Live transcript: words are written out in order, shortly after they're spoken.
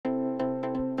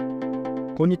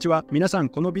こんにちは。皆さん、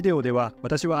このビデオでは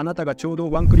私はあなたがちょうど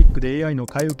ワンクリックで AI の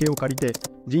買い受けを借りて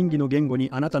仁義の言語に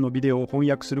あなたのビデオを翻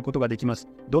訳することができます。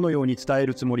どのように伝え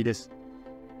るつもりです。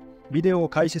ビデオを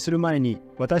開始する前に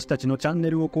私たちのチャンネ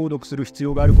ルを購読する必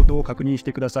要があることを確認し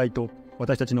てくださいと、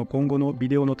私たちの今後のビ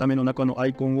デオのための中のア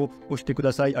イコンを押してく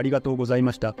ださい。ありがとうござい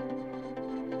ました。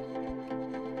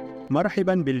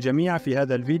مرحبا بالجميع. في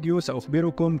هذا الفيديو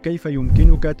سأخبركم كيف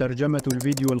يمكنك ترجمة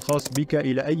الفيديو الخاص بك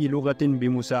إلى أي لغة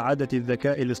بمساعدة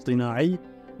الذكاء الاصطناعي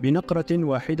بنقرة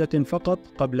واحدة فقط.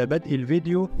 قبل بدء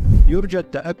الفيديو يرجى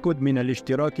التأكد من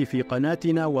الاشتراك في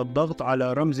قناتنا والضغط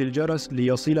على رمز الجرس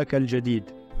ليصلك الجديد.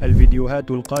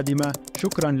 الفيديوهات القادمة.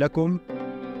 شكرا لكم.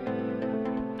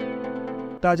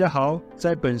 大家好，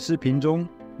在本视频中，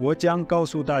我将告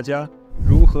诉大家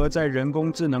如何在人工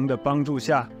智能的帮助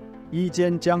下一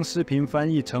键将视频翻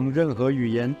译成任何语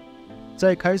言。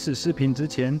在开始视频之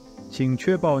前，请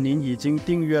确保您已经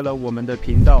订阅了我们的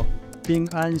频道，并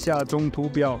按下中图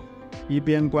标，以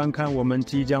便观看我们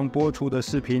即将播出的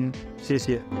视频。谢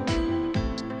谢。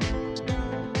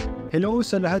Hello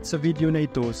sa lahat sa video na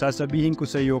ito, sasabihin ko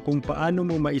sa iyo kung paano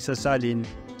mo maisasalin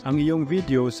ang iyong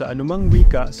video sa anumang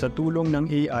wika sa tulong ng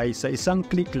AI sa isang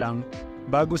click lang.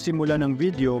 Bago simulan ang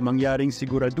video, mangyaring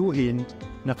siguraduhin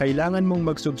na kailangan mong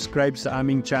mag-subscribe sa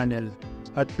aming channel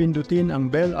at pindutin ang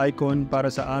bell icon para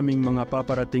sa aming mga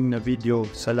paparating na video.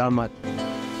 Salamat!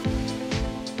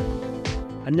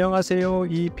 안녕하세요.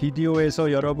 이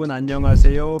비디오에서 여러분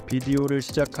안녕하세요. 비디오를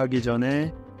시작하기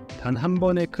전에 단 한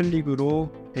번의 클릭으로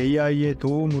AI의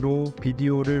도움으로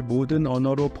비디오를 모든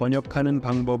언어로 번역하는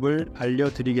방법을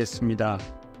알려드리겠습니다.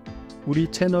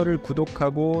 우리 채널을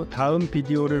구독하고 다음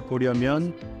비디오를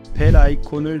보려면 벨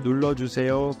아이콘을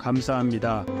눌러주세요.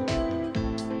 감사합니다.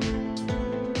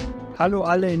 Hallo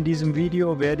alle, in diesem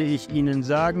Video werde ich Ihnen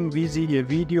sagen, wie Sie Ihr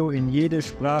Video in jede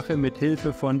Sprache mit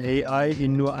Hilfe von AI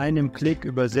in nur einem Klick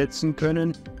übersetzen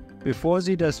können. Bevor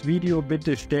Sie das Video,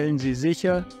 bitte stellen Sie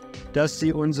sicher, dass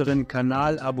Sie unseren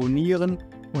Kanal abonnieren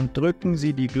und drücken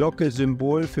Sie die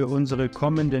Glocke-Symbol für unsere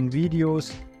kommenden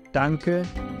Videos. Danke.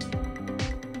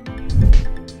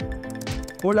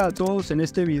 Hola a todos, en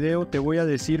este video te voy a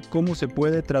decir cómo se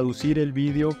puede traducir el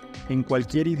vídeo en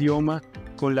cualquier idioma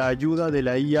con la ayuda de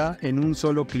la IA en un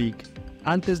solo clic.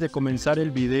 Antes de comenzar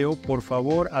el video, por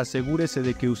favor asegúrese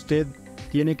de que usted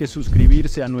tiene que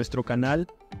suscribirse a nuestro canal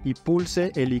y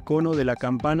pulse el icono de la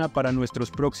campana para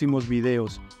nuestros próximos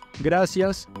videos.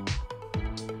 Gracias.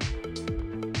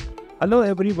 Hello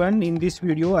everyone, in this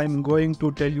video I am going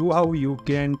to tell you how you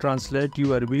can translate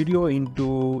your video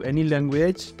into any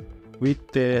language with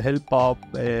the help of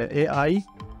AI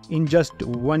in just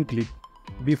one click.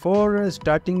 Before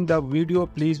starting the video,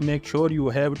 please make sure you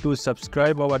have to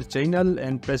subscribe our channel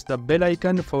and press the bell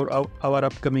icon for our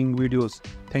upcoming videos.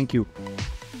 Thank you.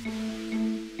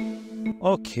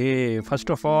 Okay,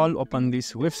 first of all, open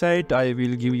this website. I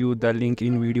will give you the link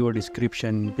in video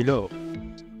description below.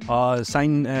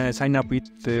 Sign up with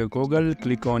Google,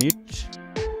 click on it.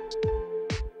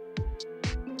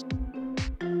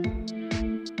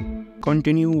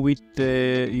 Continue with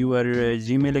your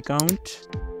Gmail account.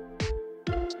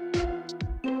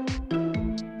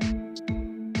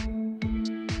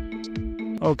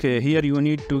 Okay, here you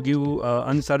need to give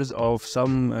answers of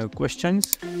some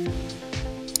questions.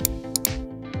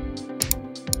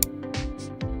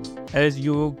 As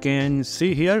you can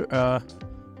see here,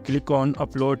 click on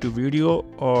upload to video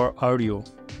or audio.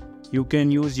 You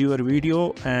can use your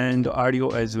video and audio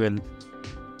as well.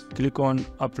 Click on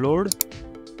upload.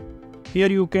 Here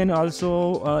you can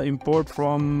also import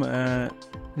from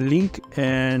link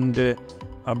and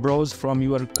browse from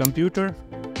your computer.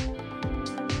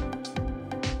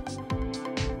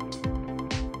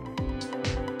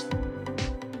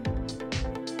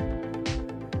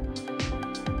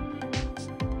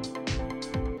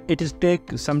 It is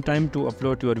take some time to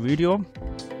upload your video.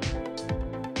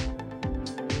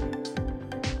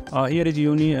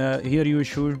 Here you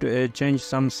should change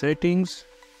some settings.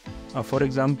 For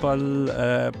example,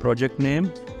 project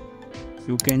name.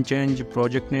 You can change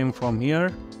project name from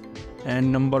here,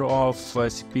 and number of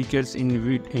speakers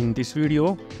in this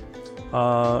video.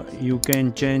 You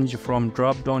can change from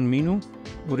drop down menu,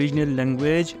 original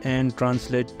language and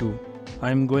translate to.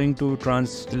 I'm going to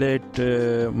translate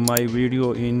my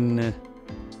video in,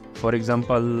 for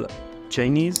example,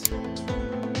 Chinese.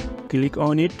 Click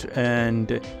on it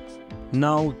and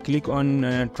now click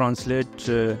on translate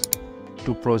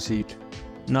to proceed.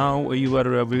 Now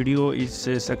your video is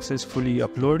successfully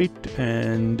uploaded,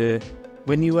 and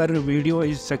when your video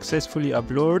is successfully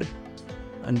uploaded,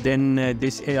 and then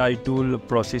this AI tool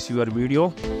process your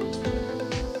video.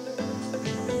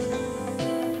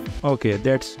 Okay,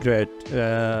 that's great.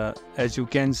 As you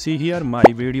can see here, my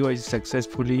video is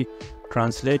successfully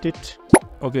translated.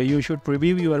 Okay, you should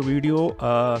preview your video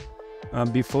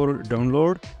before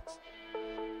download.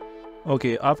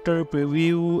 Okay, after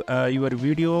preview your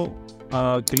video,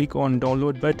 click on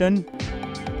download button.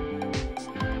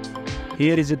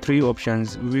 Here is the three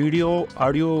options: video,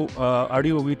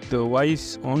 audio with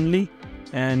voice only,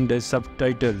 and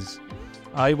subtitles.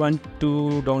 I want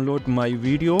to download my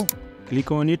video. Click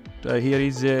on it. Here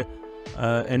is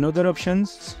another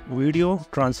options: video,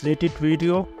 translated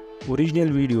video, original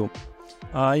video.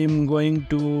 I am going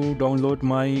to download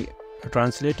my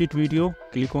translated video.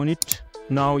 Click on it.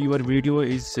 Now your video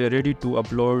is ready to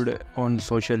upload on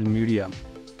social media.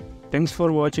 Thanks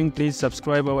for watching. Please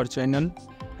subscribe our channel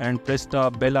and press the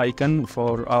bell icon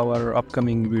for our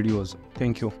upcoming videos.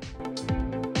 Thank you.